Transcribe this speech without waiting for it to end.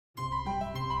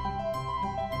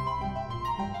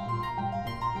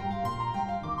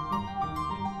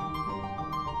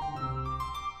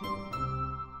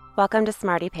Welcome to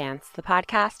Smarty Pants, the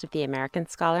podcast of the American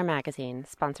Scholar magazine,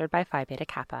 sponsored by Phi Beta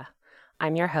Kappa.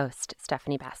 I'm your host,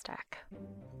 Stephanie Bastek.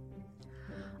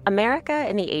 America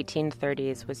in the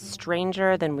 1830s was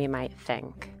stranger than we might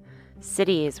think.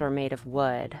 Cities were made of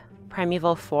wood.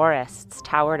 Primeval forests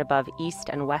towered above east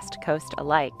and west coast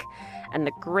alike, and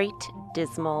the Great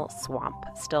Dismal Swamp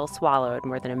still swallowed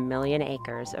more than 1 million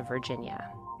acres of Virginia.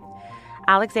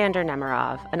 Alexander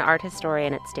Nemerov, an art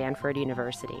historian at Stanford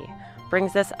University,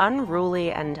 brings this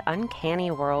unruly and uncanny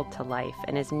world to life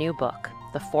in his new book,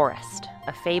 The Forest,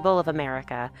 A Fable of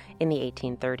America in the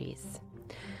 1830s.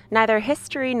 Neither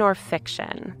history nor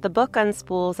fiction, the book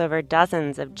unspools over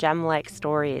dozens of gem-like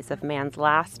stories of man's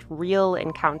last real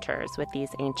encounters with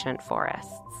these ancient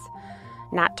forests.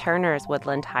 Nat Turner's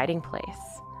woodland hiding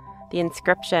place, the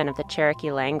inscription of the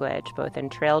Cherokee language both in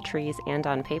trail trees and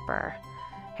on paper,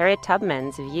 Harriet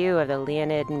Tubman's view of the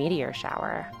Leonid meteor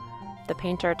shower, the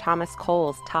painter Thomas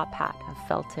Cole's top hat of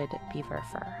felted beaver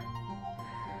fur.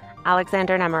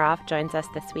 Alexander Nemerov joins us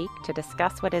this week to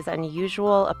discuss what his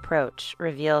unusual approach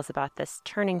reveals about this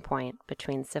turning point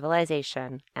between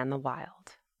civilization and the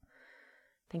wild.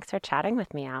 Thanks for chatting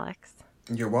with me, Alex.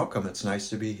 You're welcome. It's nice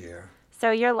to be here.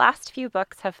 So your last few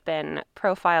books have been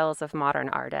profiles of modern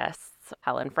artists,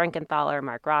 Helen Frankenthaler,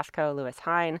 Mark Rothko, Louis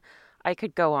Hine. I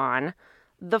could go on.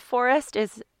 The Forest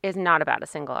is not about a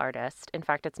single artist. In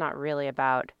fact, it's not really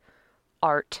about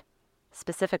art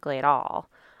specifically at all.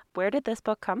 Where did this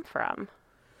book come from?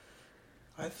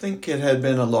 I think it had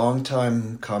been a long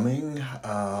time coming.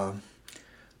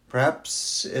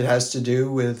 Perhaps it has to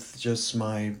do with just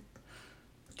my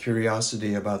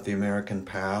curiosity about the American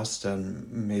past,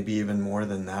 and maybe even more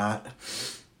than that.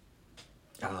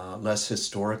 Less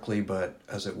historically, but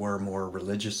as it were, more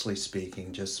religiously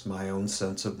speaking, just my own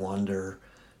sense of wonder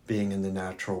being in the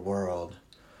natural world.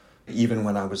 Even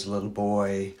when I was a little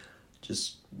boy,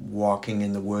 just walking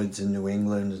in the woods in New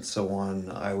England and so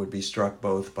on, I would be struck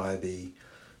both by the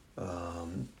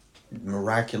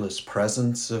miraculous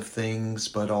presence of things,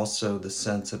 but also the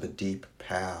sense of a deep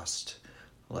past,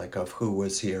 like of who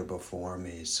was here before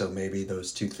me. So maybe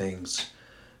those two things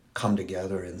come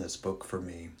together in this book for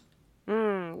me.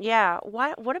 Yeah.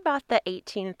 What about the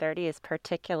 1830s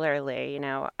particularly? You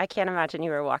know, I can't imagine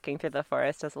you were walking through the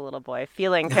forest as a little boy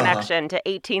feeling connection to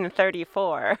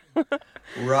 1834.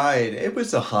 Right. It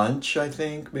was a hunch, I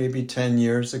think, maybe 10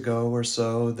 years ago or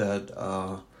so, that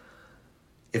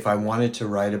if I wanted to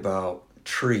write about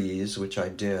trees, which I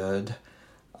did,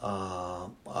 I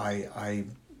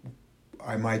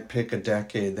might pick a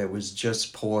decade that was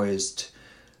just poised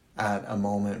at a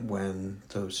moment when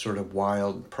those sort of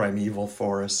wild primeval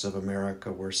forests of America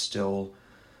were still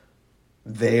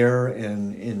there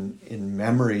in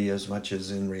memory as much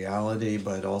as in reality,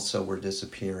 but also were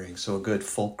disappearing. So a good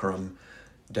fulcrum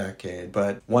decade.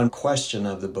 But one question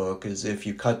of the book is, if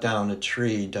you cut down a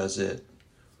tree,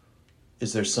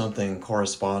 is there something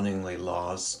correspondingly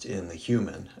lost in the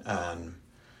human? And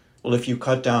well, if you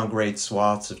cut down great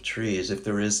swaths of trees, if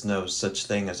there is no such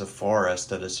thing as a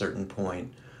forest at a certain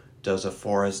point, does a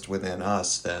forest within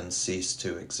us then cease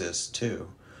to exist too?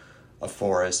 A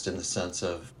forest in the sense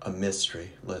of a mystery,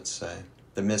 let's say,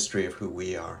 the mystery of who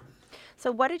we are.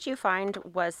 So what did you find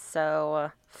was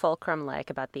so fulcrum-like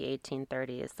about the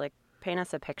 1830s? Like, paint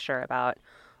us a picture about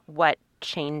what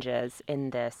changes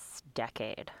in this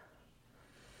decade.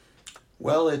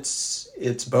 Well, it's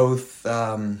both,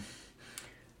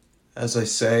 as I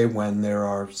say, when there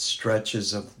are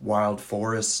stretches of wild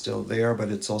forest still there, but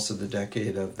it's also the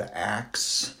decade of the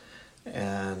axe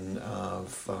and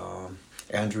of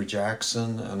Andrew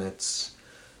Jackson, and it's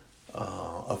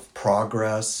of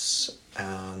progress,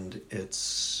 and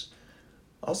it's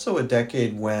also a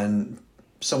decade when,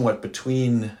 somewhat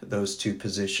between those two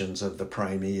positions of the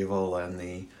primeval and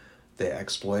the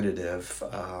exploitative,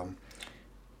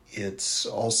 it's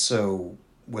also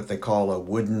what they call a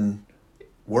wooden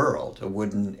world, a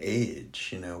wooden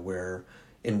age, where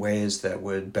in ways that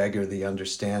would beggar the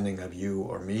understanding of you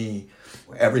or me,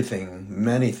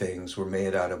 many things were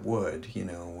made out of wood,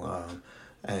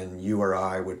 and you or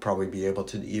I would probably be able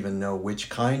to even know which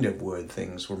kind of wood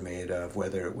things were made of,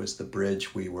 whether it was the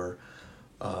bridge we were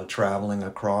traveling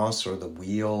across or the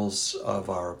wheels of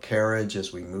our carriage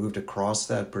as we moved across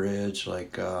that bridge.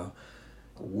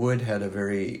 Wood had a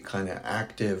very kind of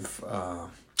active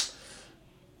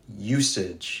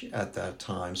usage at that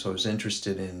time, so I was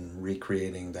interested in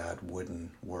recreating that wooden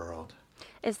world.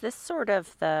 Is this sort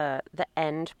of the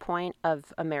end point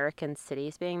of American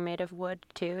cities being made of wood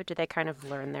too? Did they kind of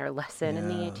learn their lesson in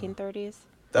the 1830s?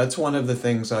 That's one of the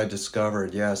things I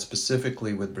discovered,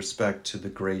 specifically with respect to the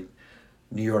great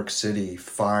New York City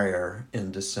fire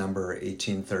in December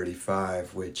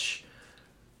 1835, which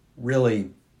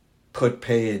really put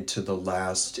paid to the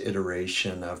last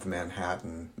iteration of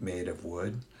Manhattan made of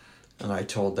wood. And I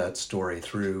told that story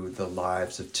through the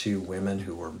lives of two women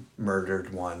who were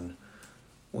murdered. One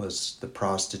was the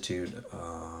prostitute,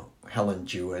 Helen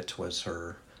Jewett was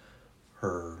her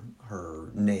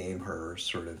name, her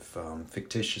sort of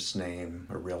fictitious name.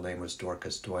 Her real name was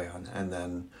Dorcas Doyon. And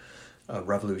then a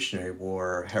Revolutionary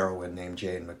War heroine named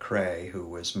Jane McCrae, who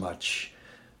was much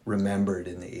remembered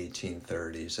in the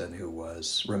 1830s and who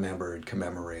was remembered,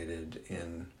 commemorated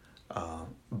in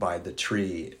by the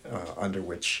tree under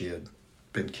which she had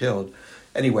been killed.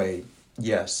 Anyway,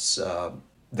 yes,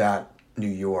 that New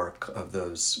York of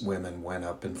those women went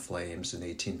up in flames in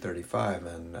 1835,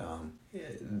 and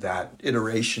that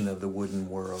iteration of the wooden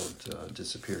world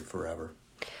disappeared forever.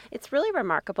 It's really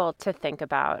remarkable to think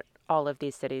about all of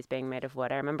these cities being made of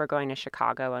wood. I remember going to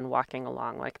Chicago and walking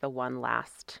along like the one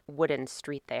last wooden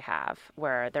street they have,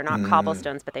 where they're not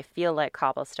cobblestones, but they feel like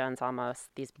cobblestones almost,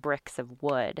 these bricks of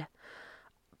wood.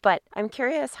 But I'm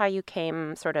curious how you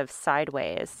came sort of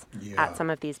sideways at some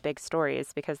of these big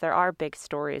stories, because there are big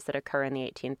stories that occur in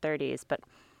the 1830s, but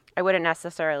I wouldn't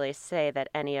necessarily say that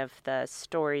any of the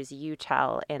stories you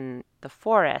tell in The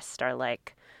Forest are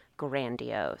like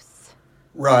grandiose.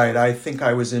 Right. I think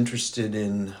I was interested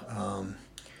in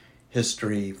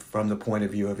history from the point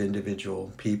of view of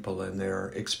individual people and their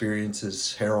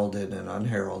experiences, heralded and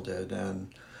unheralded.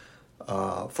 And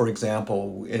for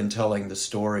example, in telling the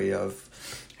story of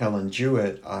Helen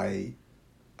Jewett, I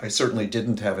certainly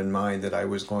didn't have in mind that I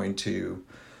was going to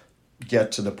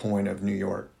get to the point of New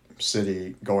York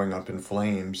City going up in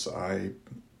flames,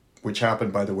 which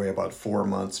happened, by the way, about 4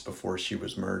 months before she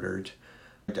was murdered.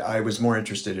 I was more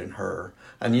interested in her.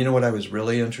 And you know what I was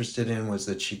really interested in was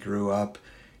that she grew up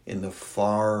in the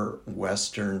far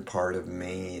western part of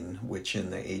Maine, which in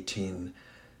the 1810s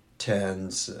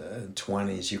and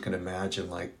 20s, you can imagine,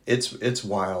 like, it's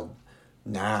wild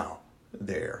now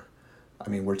there. I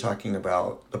mean, we're talking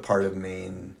about the part of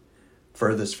Maine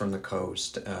furthest from the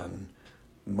coast and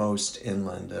most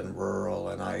inland and rural.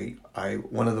 And I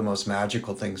one of the most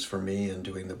magical things for me in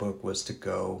doing the book was to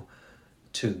go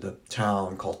to the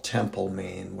town called Temple,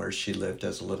 Maine, where she lived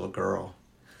as a little girl,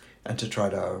 and to try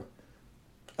to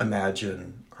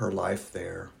imagine her life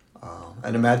there.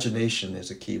 And imagination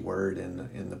is a key word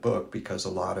in the book, because a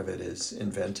lot of it is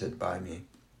invented by me.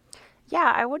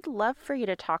 Yeah, I would love for you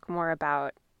to talk more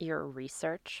about your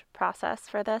research process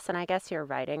for this, and I guess your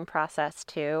writing process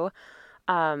too.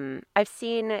 I've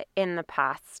seen in the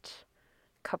past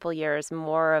couple years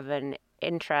more of an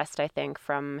interest, I think,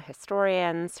 from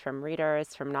historians, from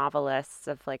readers, from novelists,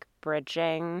 of like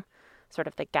bridging sort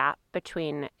of the gap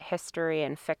between history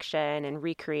and fiction, and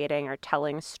recreating or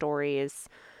telling stories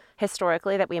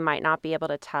historically that we might not be able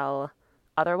to tell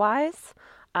otherwise.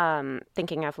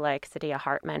 Thinking of like Saidiya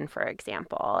Hartman, for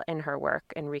example, in her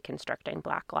work in reconstructing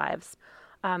Black lives.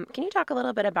 Can you talk a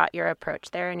little bit about your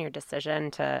approach there and your decision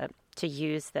to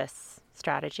use this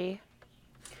strategy?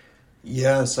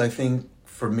 Yes, I think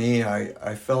for me,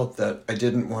 I felt that I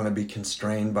didn't want to be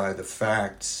constrained by the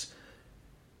facts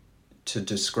to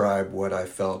describe what I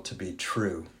felt to be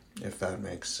true, if that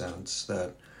makes sense.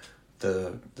 That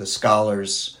the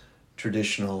scholars'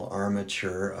 traditional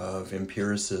armature of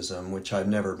empiricism, which I've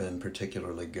never been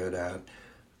particularly good at,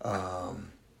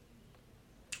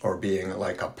 or being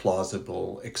like a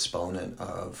plausible exponent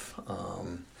of,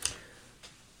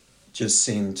 just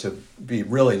seemed to be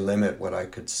really limit what I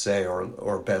could say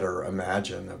or better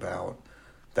imagine about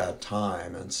that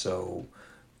time. And so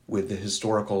with the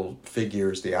historical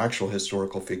figures, the actual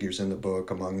historical figures in the book,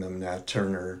 among them Nat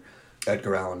Turner,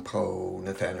 Edgar Allan Poe,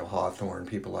 Nathaniel Hawthorne,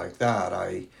 people like that,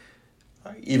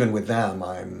 even with them,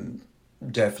 I'm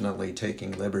definitely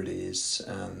taking liberties.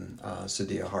 And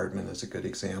Saidiya Hartman is a good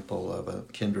example of a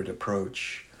kindred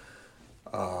approach.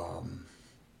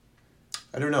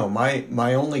 I don't know.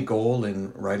 My only goal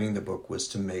in writing the book was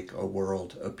to make a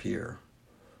world appear,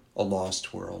 a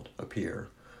lost world appear.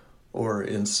 Or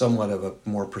in somewhat of a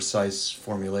more precise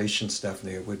formulation,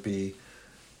 Stephanie, it would be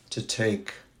to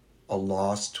take a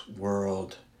lost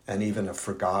world and even a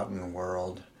forgotten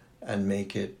world and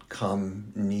make it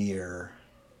come near.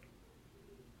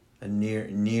 And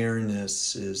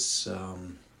nearness is,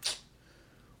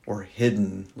 or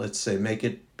hidden, let's say, make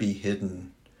it be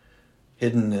hidden.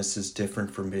 Hiddenness is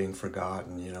different from being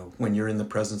forgotten. You know, when you're in the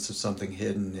presence of something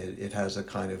hidden, it has a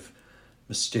kind of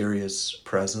mysterious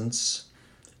presence.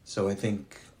 So I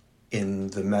think in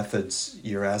the methods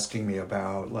you're asking me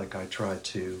about, like, I try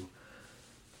to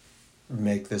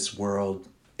make this world,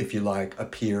 if you like,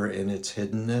 appear in its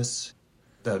hiddenness.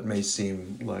 that may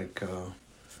seem like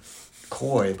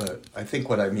coy, but I think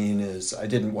what I mean is I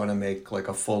didn't want to make like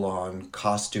a full-on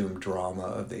costume drama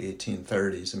of the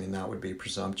 1830s. I mean, that would be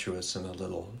presumptuous and a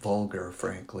little vulgar,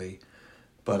 frankly.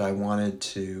 But I wanted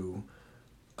to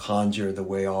conjure the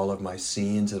way all of my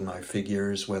scenes and my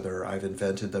figures, whether I've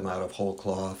invented them out of whole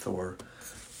cloth or,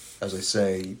 as I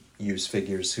say, use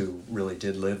figures who really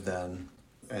did live then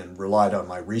and relied on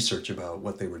my research about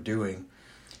what they were doing.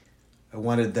 I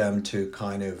wanted them to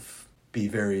kind of be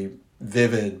very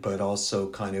vivid, but also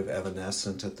kind of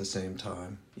evanescent at the same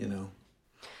time, you know.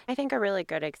 I think a really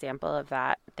good example of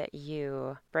that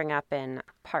you bring up in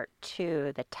part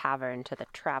 2, The Tavern to the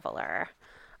Traveler.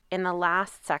 In the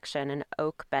last section, An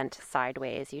Oak Bent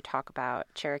Sideways, you talk about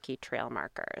Cherokee trail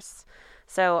markers.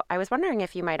 So I was wondering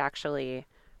if you might actually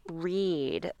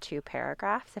read 2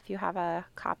 paragraphs if you have a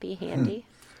copy handy.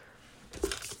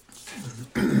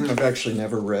 I've actually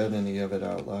never read any of it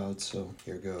out loud, so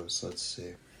here goes. Let's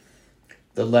see.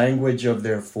 The language of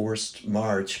their forced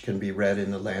march can be read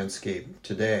in the landscape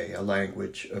today, a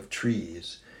language of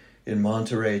trees. In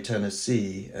Monterey,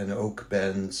 Tennessee, an oak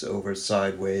bends over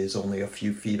sideways only a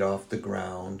few feet off the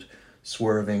ground,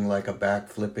 swerving like a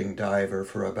back-flipping diver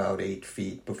for about 8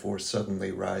 feet before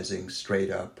suddenly rising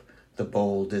straight up, the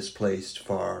bole displaced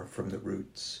far from the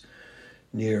roots.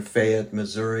 Near Fayette,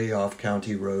 Missouri, off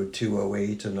County Road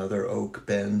 208, another oak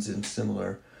bends in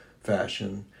similar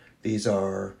fashion. These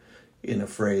are, in a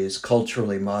phrase,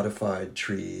 culturally modified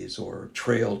trees, or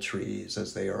trail trees,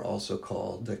 as they are also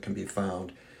called, that can be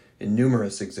found in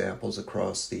numerous examples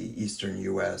across the eastern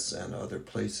U.S. and other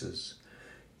places.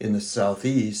 In the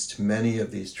southeast, many of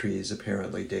these trees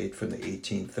apparently date from the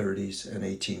 1830s and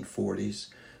 1840s,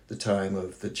 the time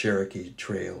of the Cherokee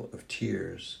Trail of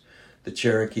Tears. The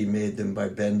Cherokee made them by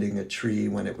bending a tree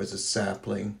when it was a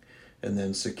sapling and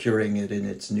then securing it in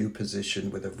its new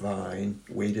position with a vine,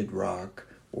 weighted rock,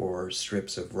 or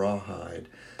strips of rawhide.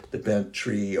 The bent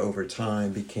tree over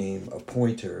time became a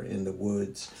pointer in the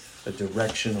woods, a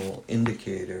directional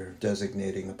indicator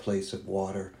designating a place of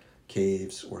water,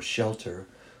 caves, or shelter,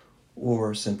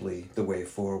 or simply the way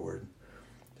forward.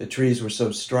 The trees were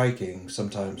so striking,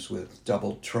 sometimes with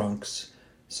doubled trunks,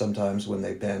 sometimes when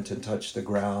they bent and touched the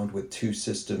ground with 2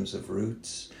 systems of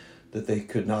roots, that they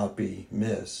could not be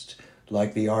missed,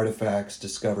 like the artifacts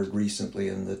discovered recently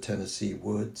in the Tennessee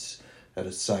woods, at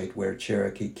a site where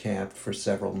Cherokee camped for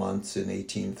several months in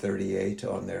 1838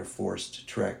 on their forced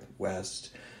trek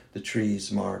west. The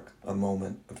trees mark a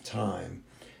moment of time.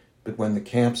 But when the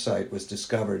campsite was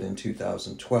discovered in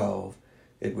 2012,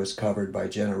 it was covered by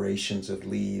generations of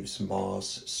leaves,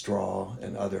 moss, straw,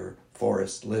 and other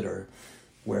forest litter,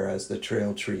 whereas the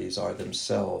trail trees are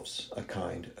themselves a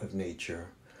kind of nature.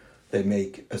 They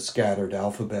make a scattered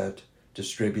alphabet,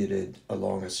 distributed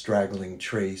along a straggling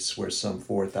trace where some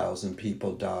 4,000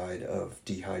 people died of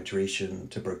dehydration,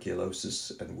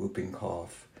 tuberculosis, and whooping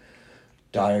cough.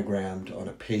 Diagrammed on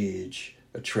a page,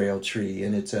 a trail tree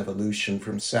in its evolution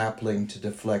from sapling to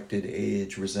deflected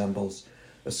age resembles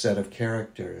a set of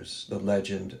characters, the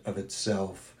legend of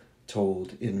itself,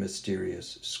 told in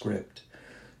mysterious script.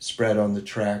 Spread on the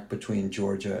track between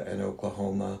Georgia and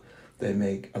Oklahoma, they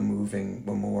make a moving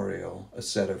memorial, a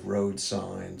set of road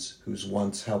signs whose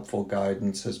once helpful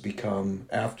guidance has become,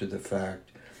 after the fact,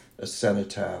 a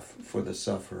cenotaph for the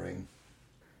suffering.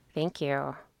 Thank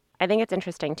you. I think it's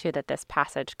interesting, too, that this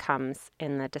passage comes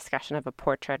in the discussion of a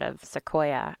portrait of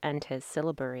Sequoyah and his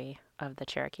syllabary of the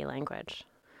Cherokee language.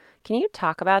 Can you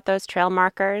talk about those trail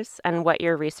markers and what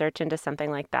your research into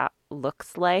something like that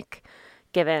looks like,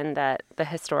 given that the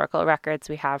historical records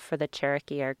we have for the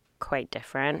Cherokee are quite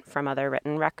different from other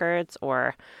written records,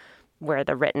 or where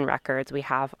the written records we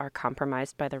have are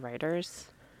compromised by the writers?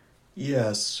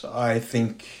 Yes, I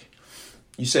think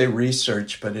you say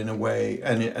research, but in a way,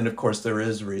 and of course there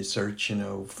is research, you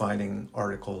know, finding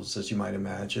articles, as you might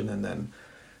imagine, and then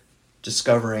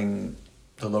discovering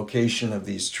the location of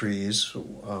these trees,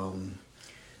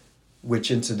 which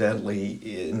incidentally,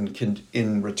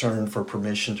 in return for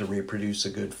permission to reproduce a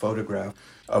good photograph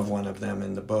of one of them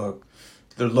in the book,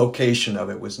 the location of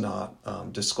it was not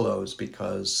disclosed,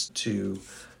 because to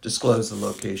disclose the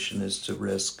location is to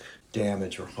risk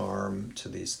damage or harm to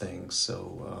these things.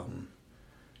 So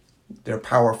they're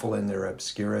powerful in their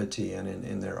obscurity and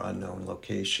in their unknown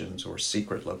locations or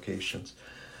secret locations.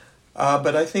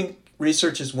 But I think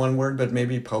research is one word, but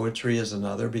maybe poetry is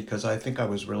another, because I think I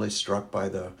was really struck by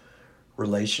the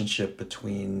relationship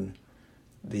between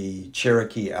the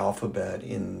Cherokee alphabet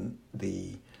in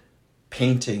the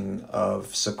painting of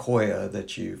Sequoyah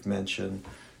that you've mentioned,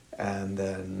 and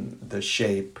then the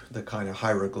shape, the kind of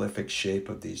hieroglyphic shape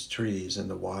of these trees in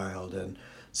the wild, and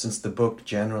since the book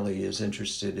generally is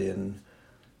interested in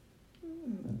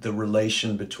the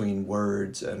relation between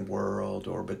words and world,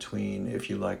 or between, if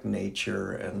you like,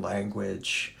 nature and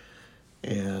language,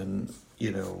 and,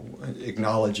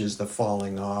 acknowledges the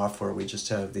falling off where we just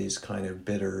have these kind of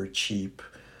bitter, cheap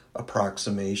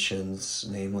approximations,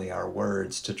 namely our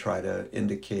words, to try to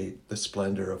indicate the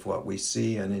splendor of what we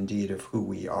see and indeed of who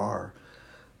we are.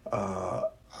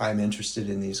 I'm interested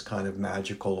in these kind of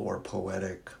magical or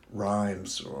poetic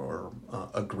rhymes or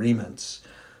agreements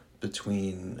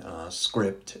between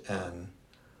script and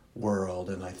world,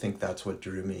 and I think that's what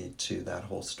drew me to that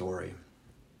whole story.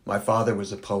 My father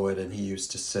was a poet, and he used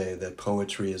to say that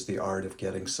poetry is the art of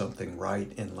getting something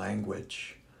right in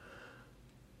language.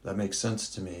 That makes sense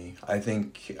to me. I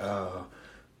think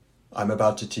I'm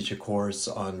about to teach a course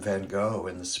on Van Gogh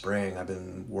in the spring. I've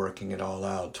been working it all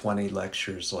out, 20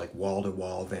 lectures, like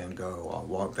wall-to-wall Van Gogh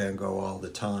all the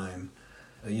time.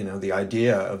 The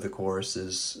idea of the course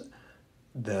is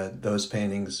that those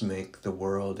paintings make the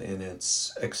world in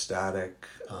its ecstatic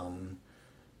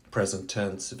present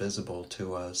tense visible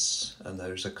to us, and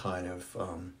there's a kind of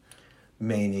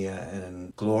mania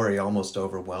and glory, almost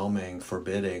overwhelming,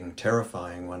 forbidding,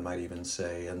 terrifying, one might even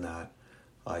say, in that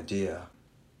idea.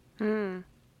 I'm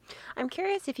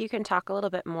curious if you can talk a little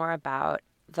bit more about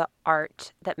the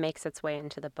art that makes its way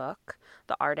into the book,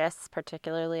 the artists,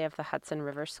 particularly of the Hudson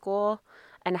River School,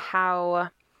 and how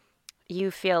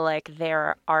you feel like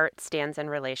their art stands in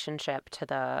relationship to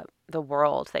the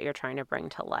world that you're trying to bring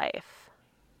to life.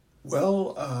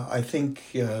 Well, I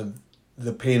think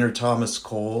the painter Thomas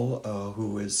Cole,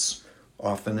 who is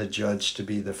often adjudged to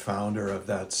be the founder of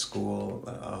that school,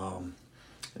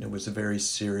 and it was a very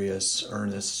serious,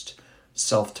 earnest,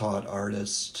 self-taught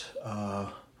artist.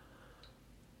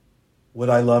 What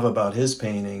I love about his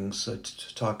paintings,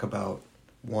 to talk about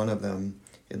one of them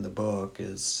in the book,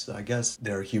 is, I guess,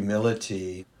 their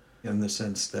humility, in the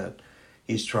sense that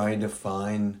he's trying to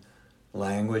find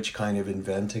language, kind of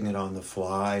inventing it on the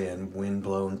fly, and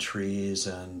wind-blown trees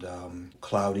and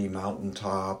cloudy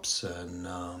mountaintops and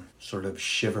sort of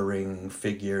shivering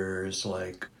figures,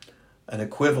 like an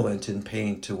equivalent in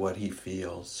paint to what he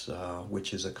feels,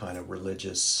 which is a kind of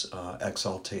religious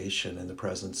exaltation in the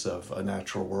presence of a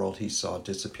natural world he saw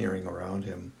disappearing around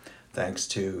him, thanks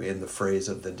to, in the phrase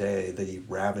of the day, the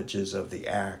ravages of the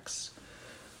axe.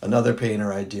 Another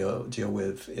painter I deal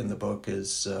with in the book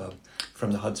is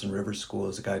from the Hudson River School,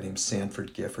 is a guy named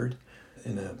Sanford Gifford,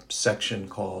 in a section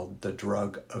called The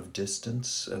Drug of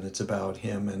Distance, and it's about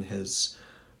him and his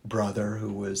brother,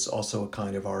 who was also a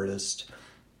kind of artist,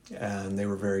 and they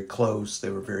were very close.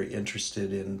 They were very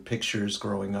interested in pictures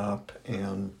growing up,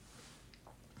 and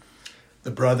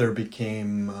the brother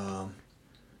became a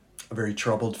very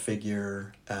troubled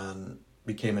figure and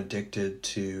became addicted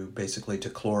to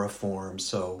chloroform.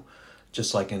 So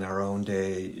just like in our own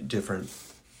day, different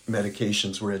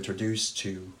medications were introduced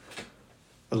to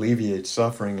alleviate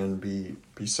suffering and be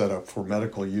set up for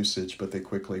medical usage, but they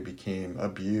quickly became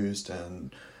abused,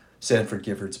 and Sanford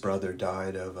Gifford's brother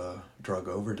died of a drug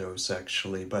overdose,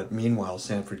 actually. But meanwhile,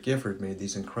 Sanford Gifford made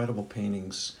these incredible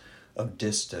paintings of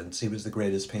distance. He was the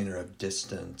greatest painter of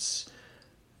distance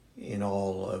in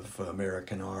all of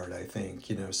American art, I think.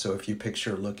 So if you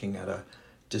picture looking at a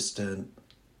distant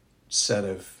set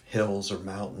of hills or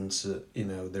mountains,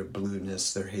 their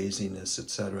blueness, their haziness,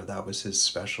 etc., that was his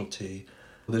specialty.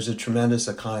 There's a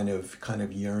tremendous kind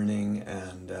of yearning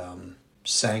and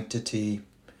sanctity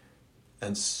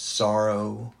and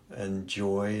sorrow and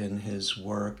joy in his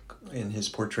work, in his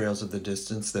portrayals of the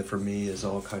distance, that for me is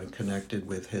all kind of connected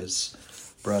with his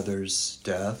brother's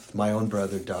death. My own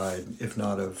brother died, if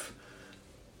not of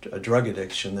a drug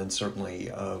addiction, then certainly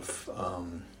of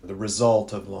the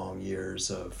result of long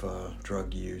years of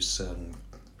drug use and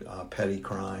petty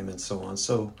crime and so on.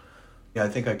 So yeah, I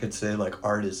think I could say, like,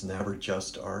 art is never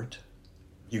just art.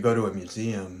 You go to a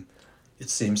museum, it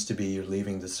seems to be you're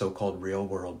leaving the so-called real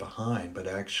world behind, but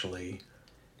actually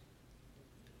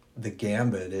the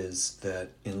gambit is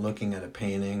that in looking at a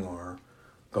painting or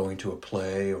going to a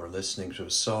play or listening to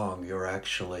a song, you're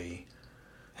actually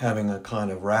having a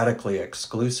kind of radically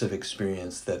exclusive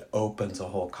experience that opens a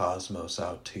whole cosmos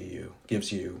out to you,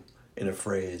 gives you, in a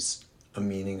phrase, a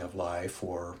meaning of life,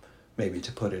 or maybe,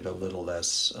 to put it a little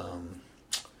less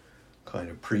kind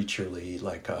of preacherly,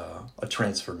 like a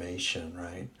transformation,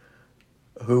 right?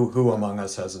 Who among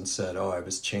us hasn't said, oh, I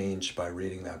was changed by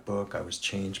reading that book, I was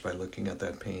changed by looking at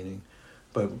that painting?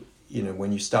 But,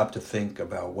 when you stop to think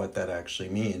about what that actually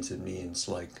means, it means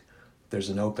like there's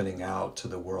an opening out to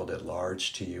the world at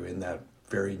large to you in that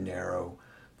very narrow,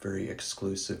 very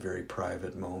exclusive, very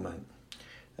private moment.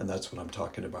 And that's what I'm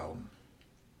talking about.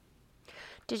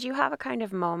 Did you have a kind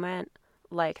of moment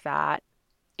like that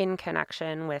in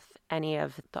connection with any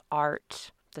of the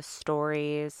art, the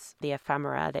stories, the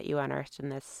ephemera that you unearthed in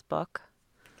this book?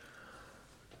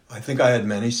 I think I had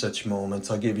many such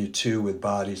moments. I'll give you two with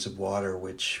bodies of water,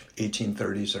 which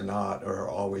 1830s or not are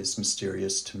always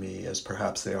mysterious to me, as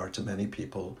perhaps they are to many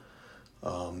people,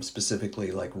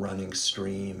 specifically like running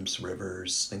streams,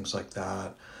 rivers, things like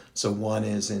that. So one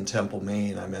is in Temple,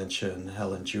 Maine. I mentioned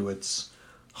Helen Jewett's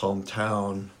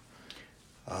hometown.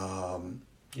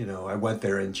 I went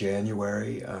there in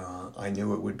January. I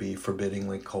knew it would be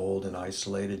forbiddingly cold and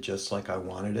isolated, just like I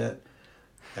wanted it.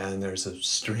 And there's a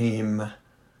stream,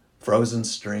 frozen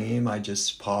stream. I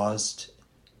just paused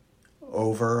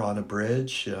over on a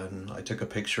bridge and I took a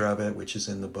picture of it, which is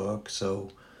in the book.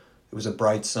 So it was a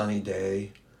bright sunny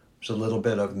day. There's a little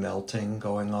bit of melting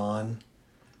going on,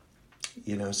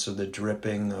 so the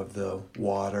dripping of the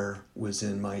water was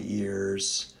in my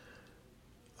ears,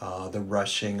 the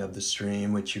rushing of the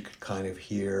stream, which you could kind of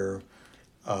hear,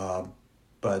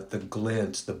 but the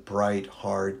glint, the bright,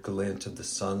 hard glint of the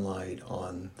sunlight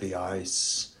on the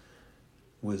ice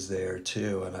was there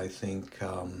too. And I think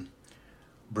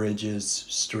bridges,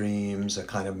 streams, a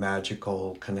kind of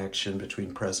magical connection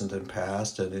between present and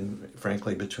past, and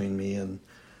frankly between me and,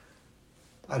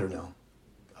 I don't know,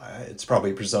 it's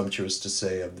probably presumptuous to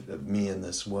say of me and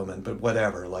this woman, but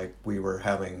whatever, like we were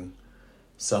having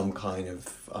some kind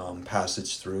of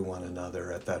passage through one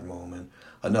another at that moment.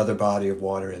 Another body of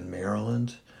water in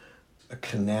Maryland, a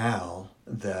canal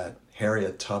that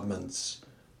Harriet Tubman's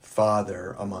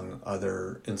father, among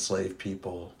other enslaved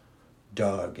people,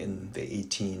 dug in the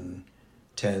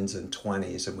 1810s and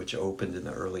 20s, and which opened in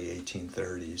the early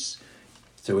 1830s.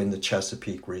 So in the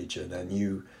Chesapeake region, and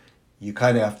you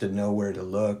kind of have to know where to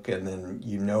look, and then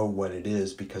you know what it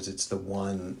is because it's the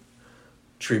one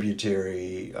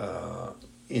tributary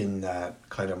in that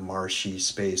kind of marshy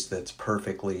space that's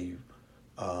perfectly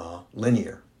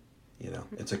linear.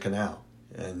 It's a canal,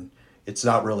 and it's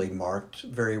not really marked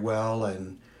very well,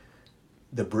 and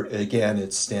again,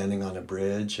 it's standing on a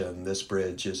bridge, and this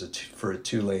bridge is for a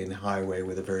 2-lane highway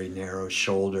with a very narrow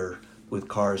shoulder with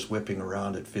cars whipping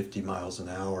around at 50 miles an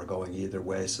hour going either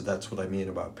way. So that's what I mean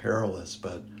about perilous,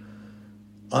 but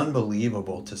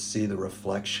unbelievable to see the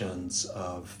reflections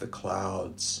of the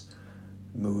clouds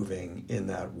moving in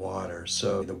that water.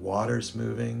 So the water's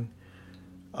moving,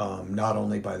 not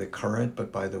only by the current,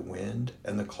 but by the wind,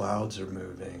 and the clouds are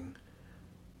moving.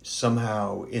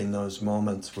 Somehow in those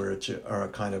moments where it's a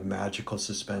kind of magical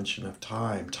suspension of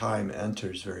time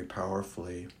enters very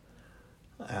powerfully,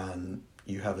 and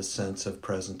you have a sense of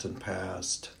present and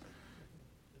past.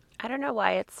 I don't know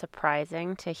why it's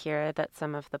surprising to hear that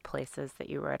some of the places that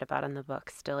you wrote about in the book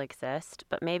still exist,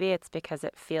 but maybe it's because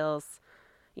it feels,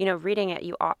 reading it,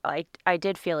 I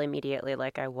did feel immediately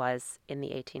like I was in the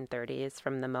 1830s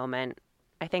from the moment.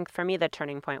 I think for me the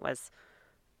turning point was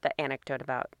the anecdote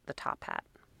about the top hat.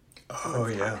 Oh,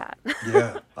 yeah. Top hat.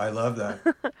 Yeah, I love that.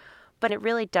 But it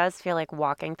really does feel like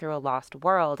walking through a lost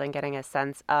world and getting a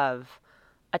sense of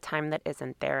a time that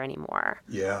isn't there anymore.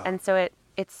 Yeah. And so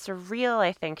it's surreal,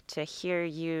 I think, to hear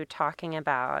you talking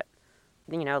about,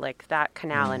 like that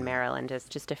canal in Maryland is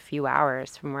just a few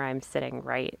hours from where I'm sitting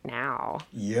right now.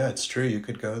 Yeah, it's true. You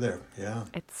could go there. Yeah.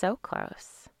 It's so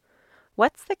close.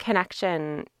 What's the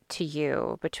connection to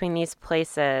you between these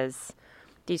places,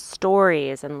 these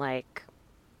stories, and like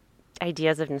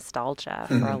ideas of nostalgia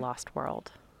for a lost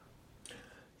world?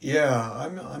 Yeah,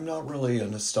 I'm not really a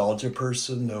nostalgia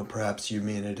person, though perhaps you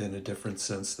mean it in a different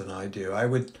sense than I do. I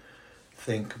would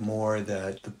think more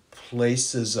that the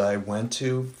places I went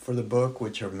to for the book,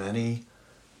 which are many,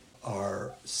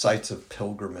 are sites of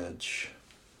pilgrimage.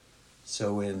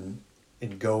 So in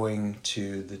going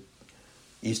to the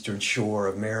eastern shore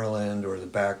of Maryland or the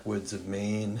backwoods of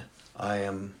Maine, I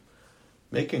am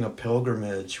making a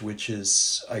pilgrimage, which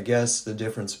is, I guess, the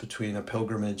difference between a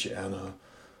pilgrimage and a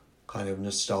kind of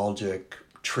nostalgic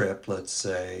trip, let's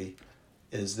say,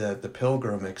 is that the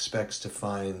pilgrim expects to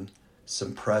find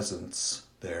some presence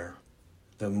there.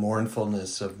 The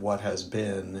mournfulness of what has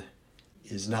been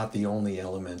is not the only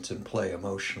element in play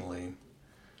emotionally.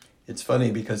 It's funny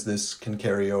because this can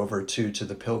carry over too to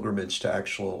the pilgrimage to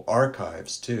actual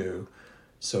archives too.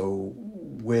 So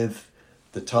with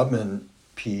the Tubman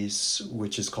piece,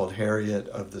 which is called Harriet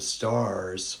of the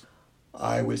Stars,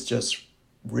 I was just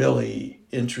really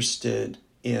interested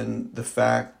in the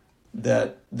fact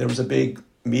that there was a big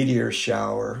meteor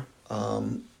shower,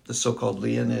 the so-called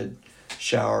Leonid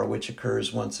shower, which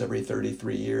occurs once every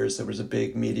 33 years. There was a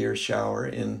big meteor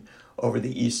shower over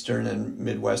the eastern and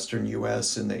midwestern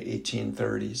U.S. in the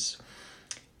 1830s.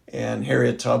 And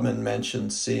Harriet Tubman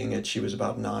mentioned seeing it. She was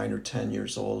about 9 or 10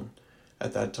 years old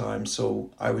at that time.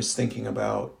 So I was thinking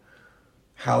about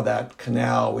how that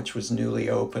canal, which was newly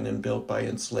opened and built by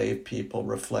enslaved people,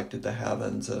 reflected the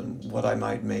heavens and what I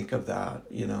might make of that,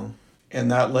 you know.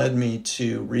 And that led me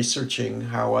to researching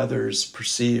how others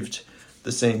perceived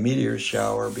the same meteor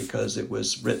shower, because it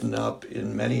was written up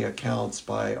in many accounts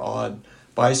by odd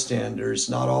bystanders,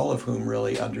 not all of whom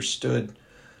really understood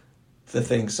the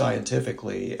thing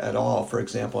scientifically at all. For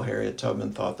example, Harriet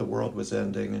Tubman thought the world was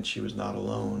ending, and she was not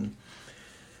alone.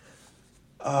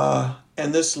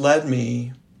 And this led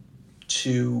me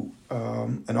to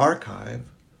an archive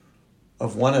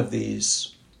of one of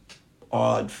these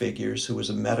odd figures who was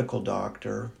a medical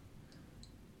doctor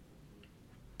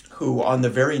who, on the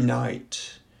very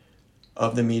night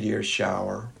of the meteor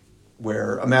shower,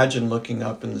 where imagine looking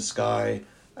up in the sky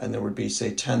and there would be,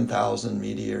 say, 10,000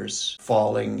 meteors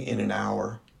falling in an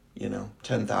hour,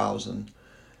 10,000.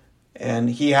 And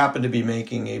he happened to be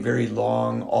making a very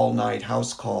long all-night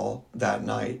house call that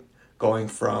night, going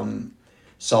from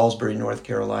Salisbury, North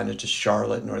Carolina to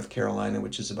Charlotte, North Carolina,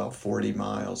 which is about 40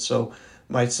 miles. So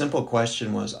my simple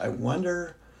question was, I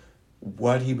wonder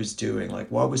what he was doing. Like,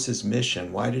 what was his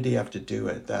mission? Why did he have to do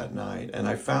it that night? And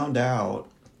I found out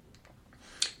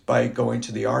by going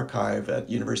to the archive at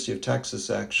University of Texas,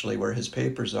 actually, where his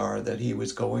papers are, that he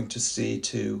was going to see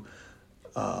to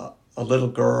a little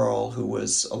girl who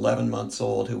was 11 months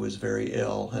old, who was very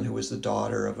ill, and who was the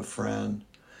daughter of a friend.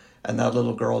 And that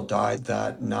little girl died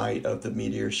that night of the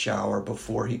meteor shower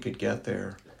before he could get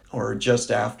there, or just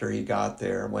after he got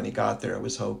there. When he got there, it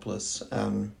was hopeless.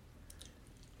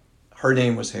 Her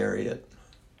name was Harriet.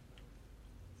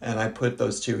 And I put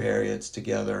those two Harriets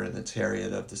together, and it's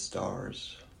Harriet of the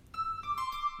Stars.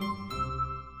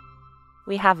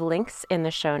 We have links in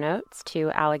the show notes to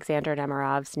Alexander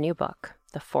Nemirov's new book,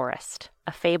 The Forest,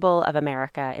 A Fable of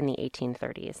America in the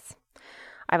 1830s.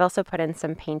 I've also put in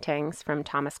some paintings from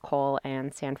Thomas Cole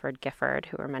and Sanford Gifford,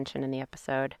 who were mentioned in the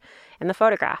episode, and the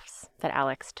photographs that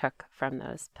Alex took from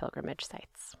those pilgrimage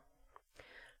sites.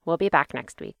 We'll be back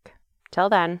next week. Till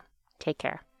then, take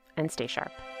care and stay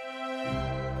sharp.